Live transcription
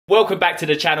Welcome back to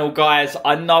the channel, guys.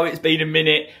 I know it's been a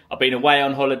minute. I've been away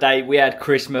on holiday. We had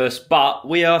Christmas, but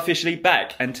we are officially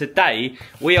back. And today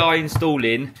we are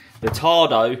installing the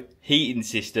Tado heating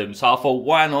system. So I thought,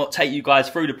 why not take you guys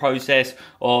through the process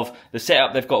of the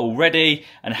setup they've got already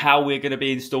and how we're going to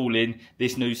be installing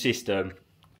this new system.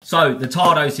 So the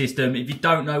Tado system, if you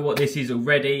don't know what this is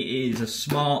already, it is a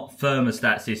smart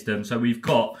thermostat system. So we've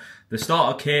got the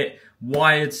starter kit,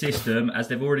 wired system, as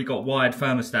they've already got wired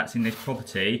thermostats in this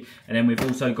property, and then we've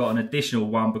also got an additional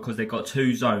one because they've got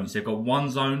two zones. They've got one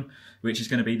zone which is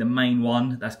going to be the main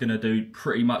one that's going to do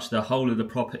pretty much the whole of the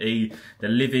property, the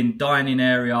living, dining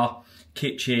area,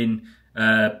 kitchen,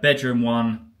 bedroom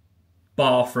one,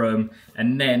 bathroom,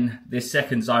 and then this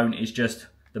second zone is just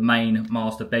the main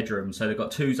master bedroom. So they've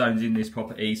got two zones in this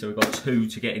property, so we've got two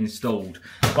to get installed.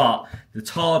 But the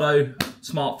Tado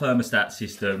smart thermostat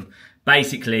system,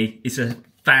 basically it's a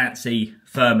fancy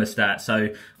thermostat.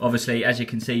 So obviously, as you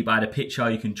can see by the picture,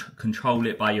 you can control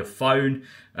it by your phone.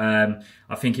 I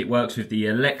think it works with the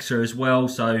Alexa as well.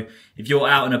 So if you're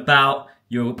out and about,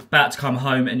 you're about to come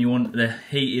home and you want the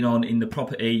heating on in the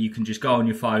property, you can just go on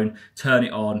your phone, turn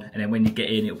it on, and then when you get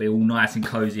in, it'll be all nice and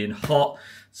cozy and hot.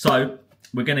 So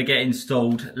we're going to get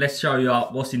installed. Let's show you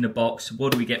what's in the box,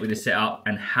 what do we get with the setup,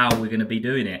 and how we're going to be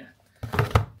doing it.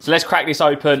 So let's crack this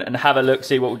open and have a look,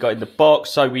 see what we've got in the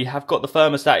box. So we have got the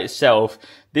thermostat itself.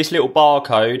 This little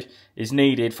barcode is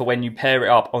needed for when you pair it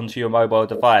up onto your mobile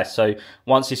device. So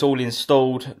once it's all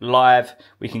installed live,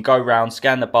 we can go around,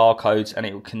 scan the barcodes, and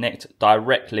it will connect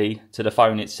directly to the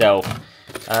phone itself.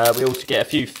 We also get a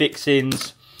few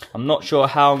fixings. I'm not sure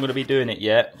how I'm going to be doing it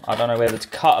yet. I don't know whether to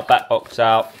cut a back box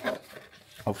out.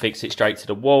 I'll fix it straight to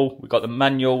the wall. We've got the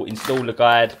manual, installer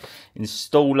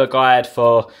guide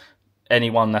for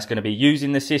anyone that's going to be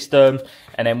using the system,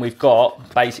 and then we've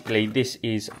got, basically, this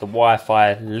is the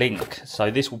Wi-Fi link. So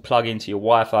this will plug into your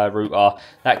Wi-Fi router.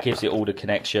 That gives it all the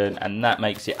connection, and that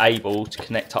makes it able to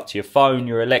connect up to your phone,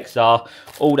 your Alexa,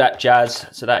 all that jazz.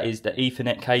 So that is the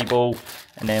Ethernet cable,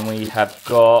 and then we have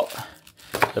got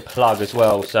the plug as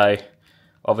well. So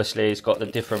obviously it's got the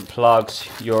different plugs,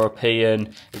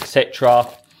 European, etc.,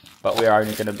 but we're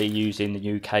only going to be using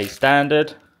the UK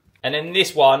standard. And then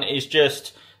this one is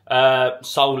just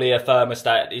solely a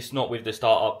thermostat. It's not with the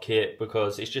startup kit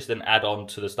because it's just an add-on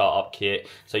to the startup kit.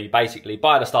 So you basically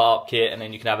buy the startup kit and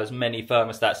then you can have as many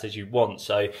thermostats as you want.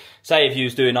 So say if you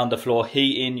was doing underfloor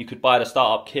heating, you could buy the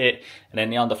startup kit, and then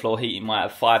the underfloor heating might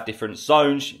have 5 different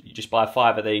zones. You just buy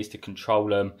 5 of these to control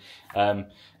them.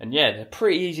 And yeah, they're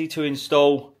pretty easy to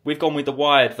install. We've gone with the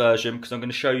wired version because I'm going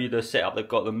to show you the setup they've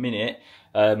got at the minute.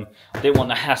 I didn't want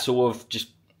the hassle of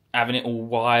just having it all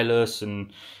wireless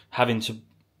and having to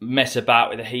mess about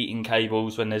with the heating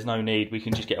cables when there's no need. We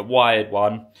can just get a wired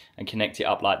one and connect it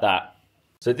up like that.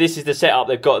 So this is the setup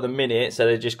they've got at the minute. So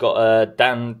they've just got a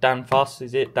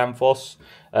Danfoss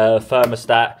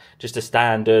thermostat, just a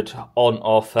standard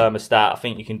on-off thermostat. I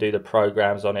think you can do the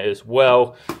programs on it as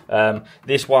well.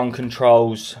 This one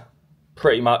controls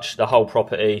pretty much the whole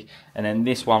property, and then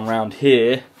this one round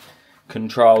here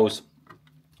controls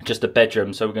just the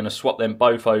bedroom. So we're going to swap them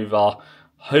both over.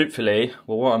 Hopefully,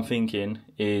 well, what I'm thinking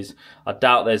is, I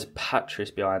doubt there's a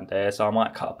pattress behind there, so I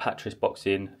might cut a pattress box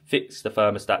in, fix the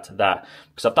thermostat to that,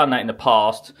 because I've done that in the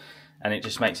past, and it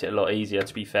just makes it a lot easier,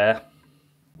 to be fair.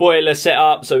 Boiler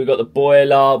setup, so we've got the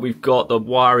boiler, we've got the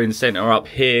wiring centre up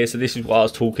here, so this is what I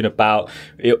was talking about.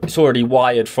 It's already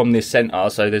wired from this centre,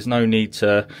 so there's no need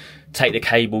to take the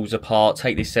cables apart,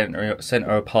 take this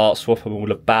centre apart, swap them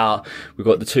all about. We've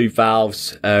got the 2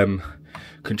 valves,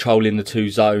 controlling the 2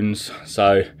 zones,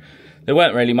 so there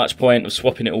weren't really much point of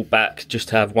swapping it all back just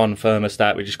to have one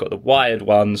thermostat. We just got the wired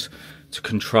ones to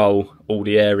control all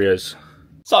the areas.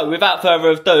 So without further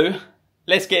ado,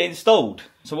 let's get installed.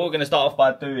 So what we're going to start off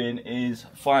by doing is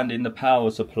finding the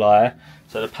power supply.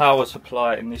 So the power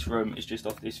supply in this room is just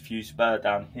off this fuse spur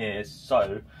down here,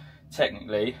 so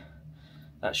technically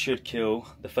that should kill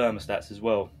the thermostats as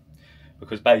well,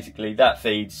 because basically that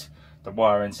feeds the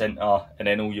wiring centre, and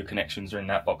then all your connections are in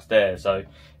that box there. So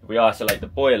if we isolate the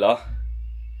boiler,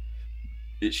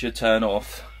 it should turn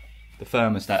off the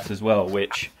thermostats as well,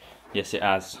 which, yes, it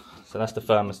has. So that's the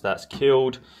thermostats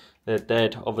killed. They're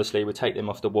dead. Obviously, we'll take them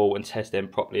off the wall and test them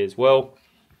properly as well.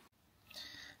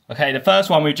 Okay, the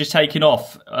first one we've just taken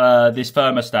off, this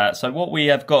thermostat. So what we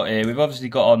have got here, we've obviously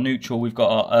got our neutral, we've got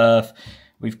our earth,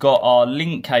 we've got our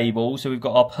link cable, so we've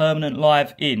got our permanent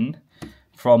live in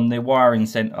from the wiring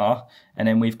centre, and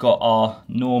then we've got our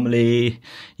normally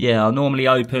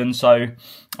open. So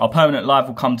our permanent live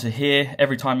will come to here.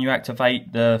 Every time you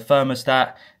activate the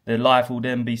thermostat, the live will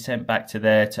then be sent back to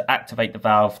there to activate the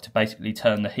valve to basically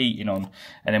turn the heating on.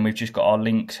 And then we've just got our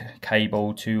linked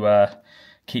cable to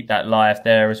keep that live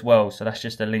there as well. So that's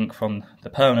just a link from the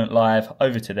permanent live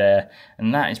over to there.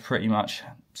 And that is pretty much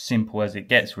simple as it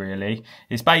gets, really.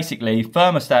 It's basically,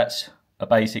 thermostats are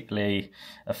basically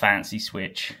a fancy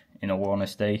switch, in all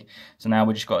honesty. So now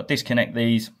we've just got to disconnect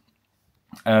these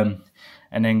and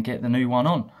then get the new one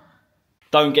on.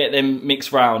 Don't get them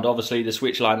mixed round, obviously the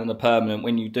switch line and the permanent.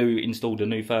 When you do install the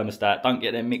new thermostat, don't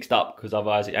get them mixed up, because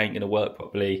otherwise it ain't going to work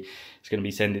properly. It's going to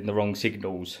be sending the wrong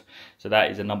signals. So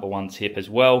that is a #1 tip as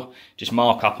well. Just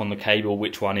mark up on the cable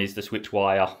which one is the switch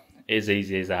wire. It's as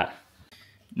easy as that.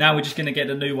 Now we're just going to get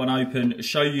the new one open,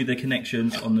 show you the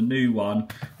connections on the new one.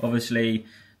 Obviously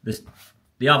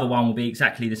the other one will be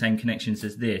exactly the same connections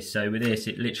as this. So with this,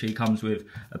 it literally comes with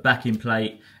a backing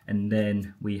plate, and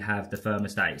then we have the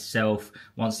thermostat itself.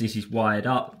 Once this is wired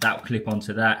up, that will clip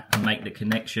onto that and make the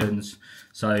connections.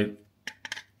 So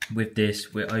with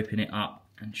this, we'll open it up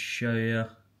and show you.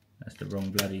 That's the wrong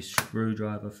bloody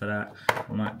screwdriver for that.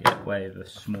 I might get away with a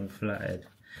small flathead.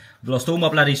 I've lost all my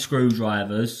bloody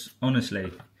screwdrivers,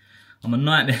 honestly. I'm a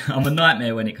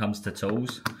nightmare when it comes to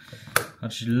tools. I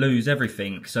just lose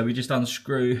everything. So we just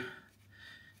unscrew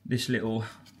this little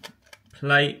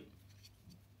plate,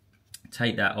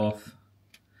 take that off,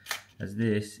 as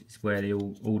this is where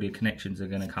all the connections are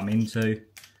going to come into.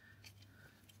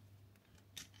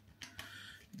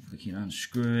 If we can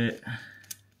unscrew it,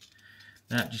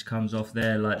 that just comes off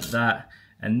there like that.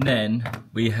 And then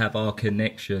we have our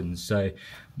connections. So I'm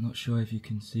not sure if you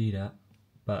can see that,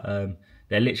 but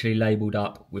they're literally labelled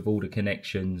up with all the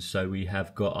connections. So we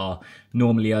have got our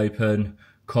normally open,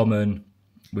 common,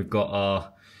 we've got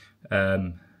our,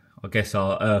 I guess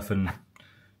our earth and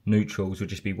neutrals will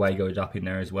just be wagoed up in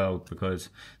there as well, because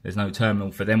there's no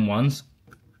terminal for them ones.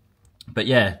 But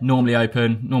yeah, normally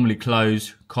open, normally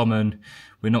close, common.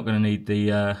 We're not going to need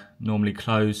the normally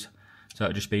close, so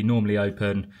it'll just be normally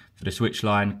open for the switch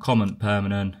line, common,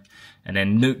 permanent, and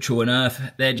then neutral and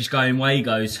earth, they're just going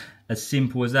wagos. As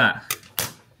simple as that.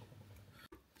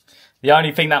 The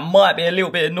only thing that might be a little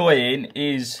bit annoying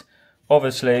is,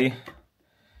 obviously,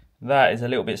 that is a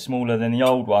little bit smaller than the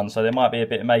old one, so there might be a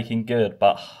bit of making good,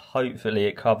 but hopefully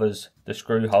it covers the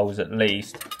screw holes at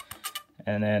least.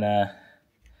 And then,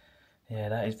 yeah,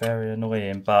 that is very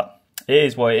annoying, but it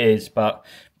is what it is, but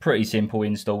pretty simple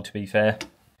install, to be fair.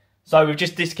 So we've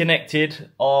just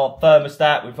disconnected our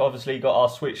thermostat. We've obviously got our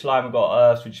switch line, we've got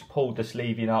earth, so we just pulled the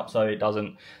sleeving up so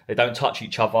they don't touch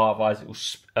each other, otherwise it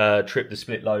will trip the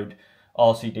split load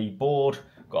RCD board.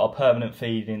 Got our permanent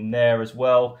feed in there as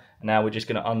well. And now we're just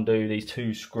going to undo these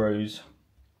 2 screws,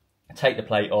 take the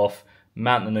plate off,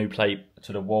 mount the new plate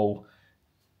to the wall.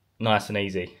 Nice and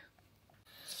easy.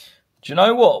 Do you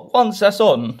know what? Once that's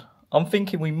on, I'm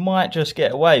thinking we might just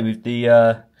get away with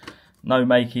the no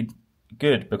making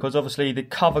good, because obviously the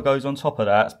cover goes on top of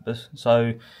that.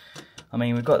 So, I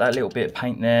mean, we've got that little bit of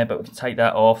paint there, but we can take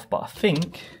that off. But I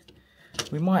think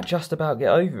we might just about get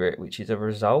over it, which is a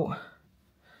result.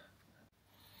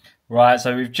 Right,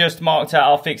 so we've just marked out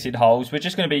our fixing holes. We're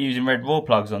just going to be using red raw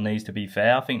plugs on these, to be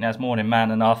fair. I think that's more than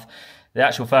man enough. The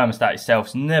actual thermostat itself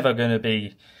is never going to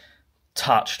be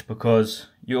touched, because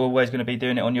you're always going to be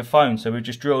doing it on your phone. So we've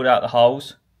just drilled out the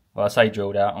holes. Well, I say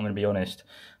drilled out, I'm going to be honest.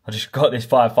 I just got this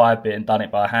 5.5 bit and done it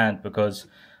by hand, because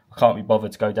I can't be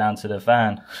bothered to go down to the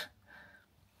van.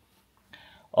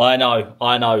 I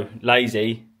know,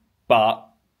 lazy, but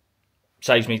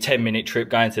saves me 10-minute trip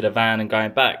going to the van and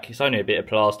going back. It's only a bit of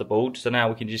plasterboard, so now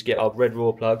we can just get our red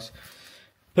raw plugs,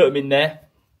 put them in there,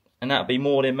 and that'll be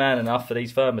more than man enough for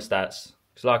these thermostats.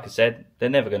 Because like I said, they're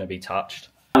never going to be touched.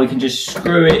 We can just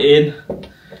screw it in,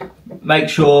 make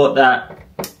sure that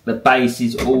the base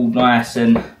is all nice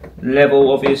and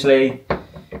level, obviously,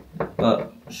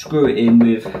 but screw it in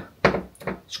with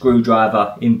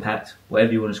screwdriver, impact,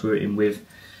 whatever you want to screw it in with.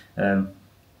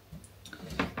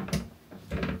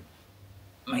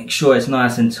 Make sure it's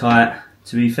nice and tight.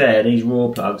 To be fair, these raw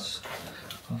plugs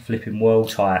are flipping well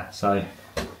tight. So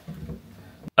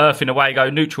earth in a way go,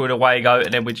 neutral in a way go,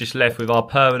 and then we're just left with our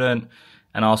permanent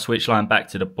and our switch line back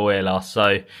to the boiler.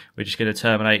 So we're just going to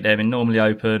terminate them in normally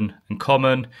open and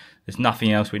common. There's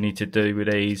nothing else we need to do with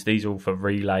these. These are all for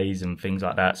relays and things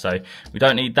like that. So we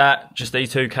don't need that, just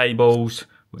these 2 cables.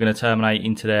 We're going to terminate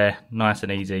into there, nice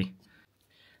and easy.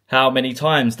 How many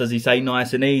times does he say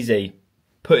nice and easy?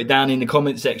 Put it down in the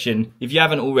comment section. If you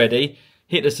haven't already,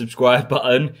 hit the subscribe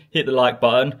button, hit the like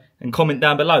button, and comment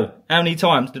down below. How many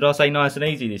times did I say nice and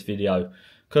easy this video?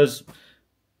 Because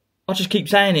I just keep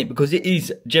saying it because it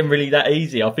is generally that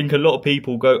easy. I think a lot of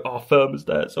people go, oh,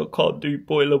 thermostats, I can't do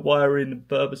boiler wiring and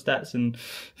thermostats and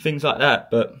things like that.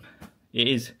 But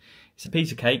it's a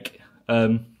piece of cake.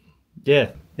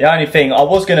 Yeah. The only thing I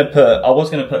was gonna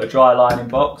put a dry lining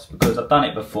box because I've done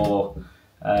it before.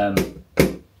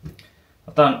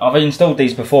 I've installed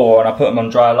these before and I put them on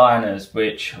dry liners,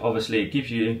 which obviously it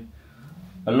gives you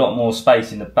a lot more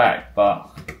space in the back, but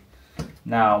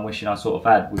now I'm wishing I sort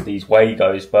of had with these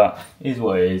Wagos, but it is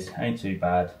what it is, ain't too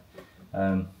bad.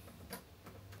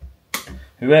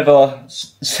 Whoever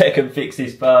second fixed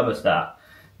this thermostat,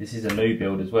 this is a new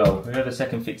build as well, whoever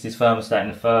second fixed this thermostat in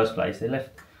the first place, they left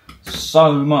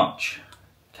so much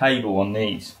cable on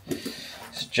these.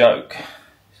 It's a joke,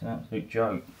 it's an absolute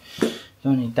joke. You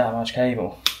don't need that much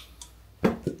cable.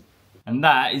 And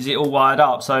that is it all wired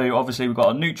up. So obviously we've got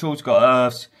our neutrals, we've got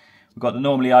earths, we've got the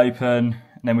normally open,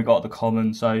 and then we've got the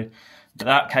common. So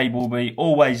that cable will be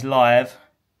always live.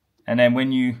 And then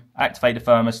when you activate the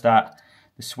thermostat,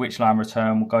 the switch line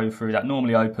return will go through that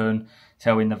normally open,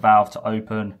 telling the valve to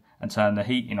open and turn the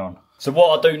heating on. So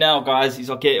what I'll do now, guys, is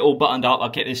I'll get it all buttoned up, I'll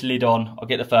get this lid on, I'll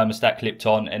get the thermostat clipped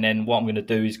on, and then what I'm going to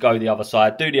do is go the other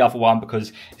side, do the other one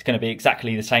because it's going to be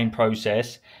exactly the same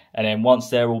process. And then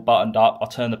once they're all buttoned up, I'll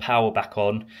turn the power back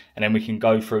on, and then we can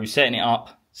go through setting it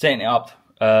up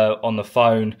on the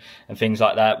phone and things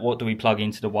like that. What do we plug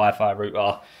into the Wi-Fi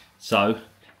router? So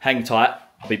hang tight,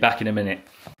 I'll be back in a minute.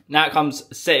 Now it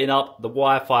comes setting up the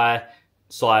Wi-Fi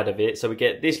side of it. So we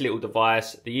get this little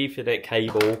device, the Ethernet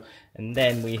cable, and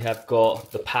then we have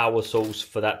got the power source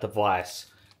for that device.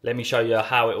 Let me show you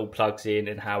how it all plugs in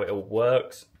and how it all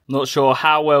works. Not sure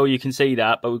how well you can see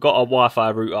that, but we've got our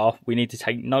Wi-Fi router. We need to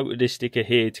take note of this sticker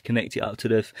here to connect it up to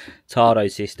the Tado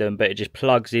system, but it just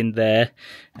plugs in there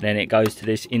and then it goes to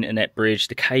this internet bridge.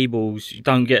 The cables, you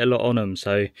don't get a lot on them,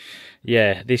 so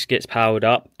yeah, this gets powered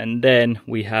up, and then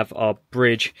we have our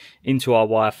bridge into our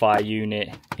Wi-Fi unit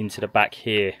into the back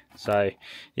here. So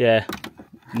yeah,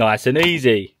 nice and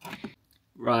easy.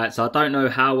 Right, so I don't know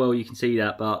how well you can see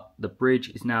that, but the bridge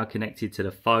is now connected to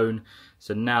the phone.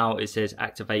 So now it says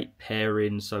activate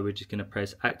pairing, so we're just going to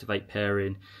press activate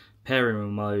pairing.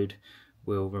 Pairing mode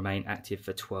will remain active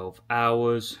for 12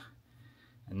 hours.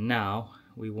 And now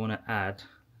we want to add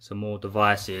some more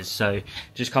devices. So it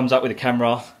just comes up with a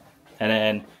camera, and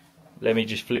then let me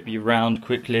just flip you around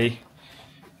quickly.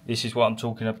 This is what I'm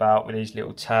talking about with these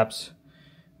little tabs.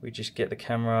 We just get the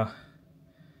camera,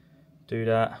 do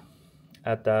that.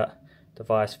 Add that,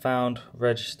 device found,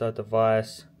 register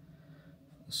device,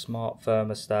 smart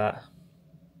thermostat,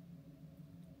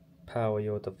 power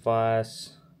your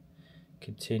device,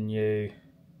 continue,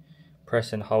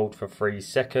 press and hold for 3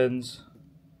 seconds.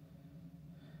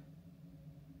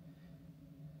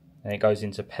 Then it goes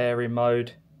into pairing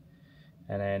mode,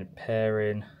 and then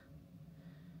pairing,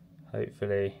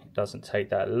 hopefully it doesn't take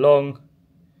that long.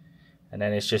 And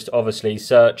then it's just obviously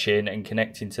searching and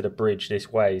connecting to the bridge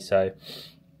this way. So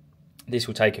this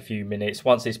will take a few minutes.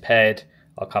 Once it's paired,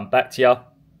 I'll come back to you.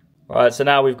 Right, so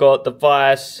now we've got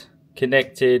device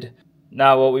connected.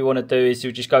 Now what we want to do is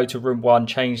we'll just go to room 1,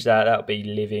 change that. That'll be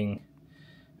living.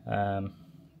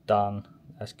 Done.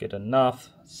 That's good enough.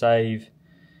 Save.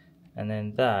 And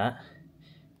then that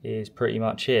is pretty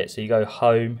much it. So you go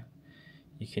home.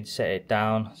 You can set it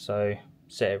down. So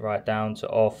set it right down to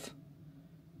off.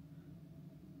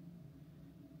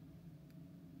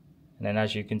 And then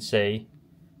as you can see,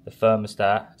 the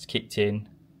thermostat is kicked in,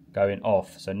 going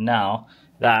off. So now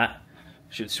that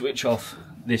should switch off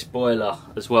this boiler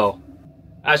as well.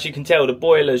 As you can tell, the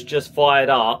boiler's just fired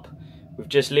up. We've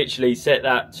just literally set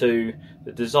that to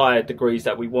the desired degrees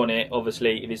that we want it.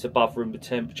 Obviously, if it's above room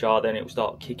temperature, then it will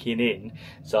start kicking in.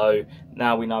 So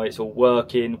now we know it's all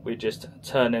working. We just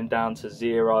turn them down to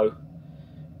 0.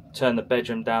 Turn the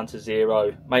bedroom down to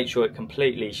 0, make sure it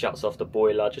completely shuts off the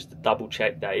boiler just to double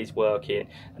check that it's working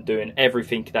and doing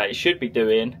everything that it should be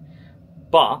doing.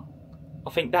 But I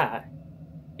think that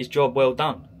is job well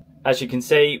done. As you can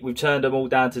see, we've turned them all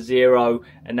down to 0,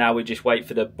 and now we just wait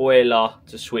for the boiler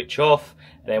to switch off,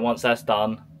 and then once that's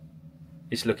done,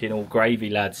 it's looking all gravy,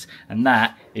 lads, and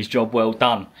that is job well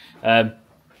done.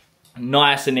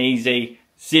 Nice and easy,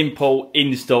 simple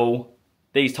install.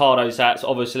 These Thermostats,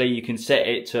 obviously you can set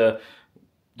it to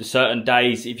the certain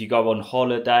days if you go on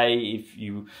holiday, if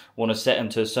you want to set them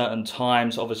to certain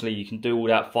times, obviously you can do all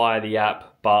that via the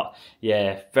app. But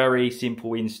yeah, very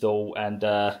simple install, and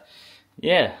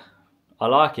yeah, I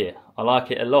like it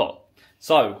a lot.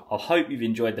 So I hope you've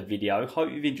enjoyed the video,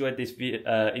 hope you've enjoyed this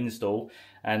install,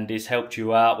 and this helped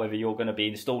you out, whether you're going to be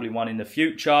installing one in the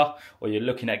future or you're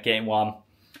looking at getting one.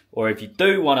 Or if you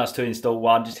do want us to install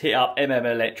one, just hit up MM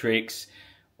Electrics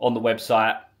on the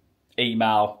website,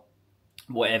 email,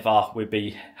 whatever. We'd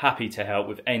be happy to help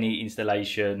with any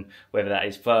installation, whether that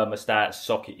is thermostats,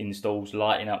 socket installs,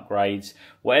 lighting upgrades,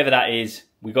 whatever that is,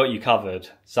 we got you covered.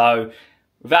 So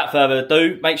without further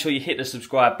ado, make sure you hit the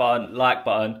subscribe button, like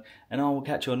button, and I will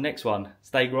catch you on the next one.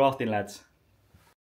 Stay grafting, lads.